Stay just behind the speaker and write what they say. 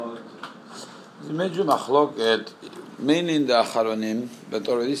The major machloket, mainly in the Acharonim, but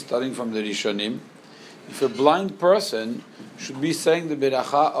already starting from the Rishonim, if a blind person should be saying the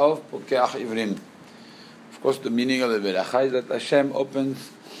beracha of Pokeach Ivrim. Of course, the meaning of the beracha is that Hashem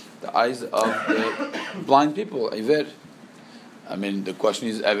opens the eyes of the blind people, Iver. I mean, the question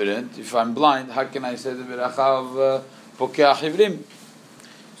is evident. If I'm blind, how can I say the beracha of Pokeach Ivrim?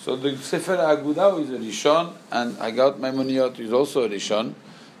 So the Sefer Agudah is a Rishon, and Hagat Maimoniot is also a Rishon.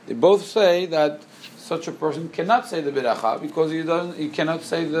 They both say that such a person cannot say the beracha because he cannot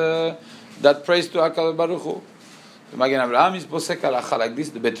say that praise to HaKadosh Baruch Hu. The Magen Avraham is posek halacha like this.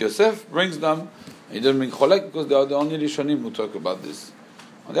 The Bet Yosef brings them. He doesn't bring cholek because they are the only Rishonim who talk about this.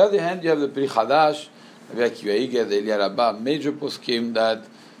 On the other hand, you have the Pri Chadash, Rabbi Akiva Eiger, the Elia Rabbah, major poskim that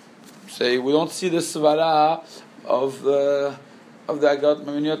say we don't see the svara of the Hagat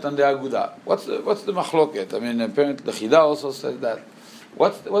Maimoniot and the Agudah. What's the machloket? I mean, apparently the Chida also says that.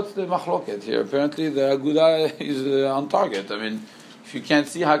 What's the machloket here? Apparently the Agudah is on target. I mean, if you can't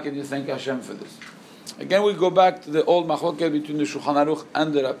see, how can you thank Hashem for this? Again, we go back to the old machloket between the Shulchan Aruch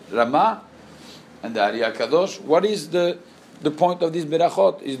and the Ramah and the Ari HaKadosh. What is the point of this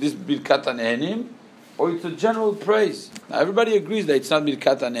berachot? Is this Birkat HaNehenim, or it's a general praise? Now, everybody agrees that it's not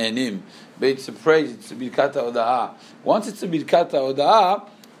Birkat HaNehenim, but it's a praise, it's a Birkat HaOda'ah. Once it's a Birkat HaOda'ah,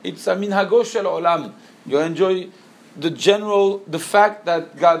 it's a Minhago Shel Olam. You enjoy the fact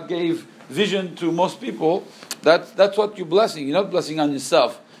that God gave vision to most people. That's what you're blessing. You're not blessing on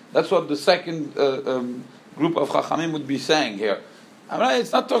yourself. That's what the second group of Chachamim would be saying here.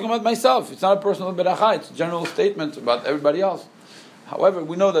 It's not talking about myself. It's not a personal beracha. It's a general statement about everybody else. However,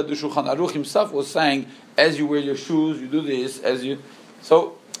 we know that the Shulchan Aruch himself was saying, as you wear your shoes, you do this,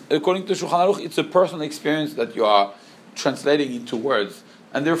 So, according to Shulchan Aruch, it's a personal experience that you are translating into words.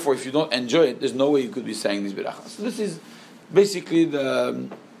 And therefore, if you don't enjoy it, there's no way you could be saying this beracha. So this is basically the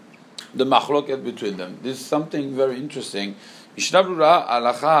machloket between them. This is something very interesting. Mishnah Berurah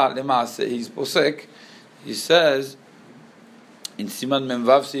Halacha Lemaaseh, he's posek. He says in Siman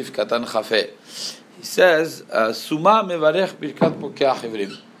Memvav Sif Katan Chafeh, he says Suma mevarech birkat Pokeach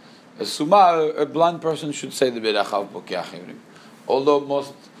Ivrim. A Suma, a blind person should say the beracha of Pokeach Ivrim. Although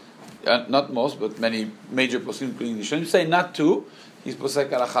not most, but many major poskim, including the Rishonim, say not to. He's posek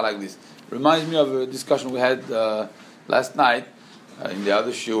halacha like this. Reminds me of a discussion we had last night in the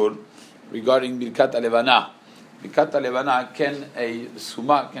other shiur regarding Birkat HaLevana. Birkat HaLevana, can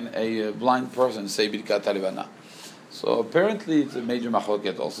a blind person say Birkat HaLevana? So apparently it's a major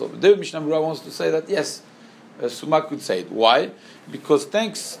machloket also. But the Mishnah Berurah wants to say that yes, a Suma could say it. Why? Because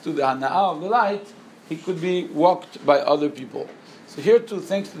thanks to the Hana'ah of the light, he could be walked by other people. So here too,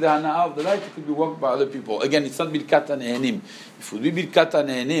 thanks to the Hana'ah of the light, it could be walked by other people. Again, it's not Birkat HaNehenim. If it would be Birkat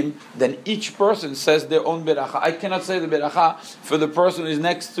HaNehenim, then each person says their own beracha. I cannot say the beracha for the person who is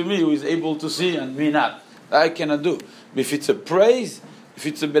next to me, who is able to see, and me not. That I cannot do. But if it's a praise, if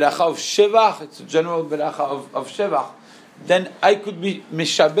it's a beracha of shevach, it's a general beracha of shevach, then I could be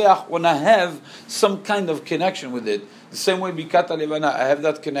mishabeach when I have some kind of connection with it. The same way Birkat HaLevana, I have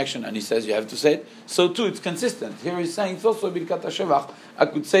that connection, and he says you have to say it. So too, it's consistent. Here he's saying it's also Birkat HaShevach. I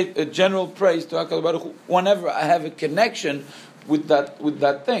could say a general praise to HaKadosh Baruch Hu whenever I have a connection with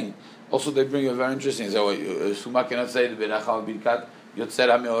that thing. Also, they bring a very interesting. So Suma cannot say the beracha of Birkat Yotzer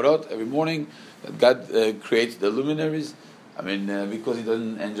HaMeorot every morning that God creates the luminaries. I mean, because he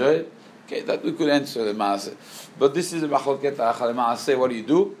doesn't enjoy it. Okay, that we could answer the maaseh. But this is the machloket halacha maaseh. What do you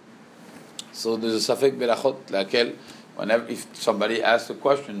do? So there's a safek berachot lakel. Whenever if somebody asks a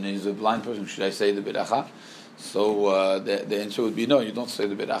question, he's a blind person, should I say the beracha? So the answer would be no, you don't say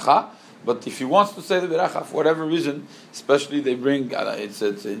the beracha. But if he wants to say the beracha for whatever reason, especially they bring it's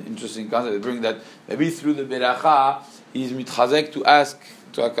an interesting concept. They bring that maybe through the beracha he's mitchazek to ask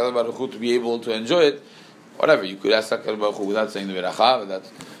to HaKadosh Baruch Hu to be able to enjoy it. Whatever, you could ask HaKadosh Baruch Hu without saying the beracha,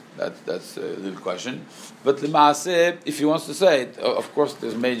 but that's a little question. But l'maaseh, if he wants to say it, of course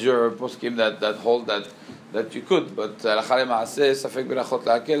there's major poskim that hold that you could, but halacha l'maaseh safek berachot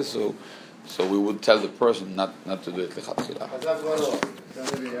la'akel, so we would tell the person not to do it lechatchila.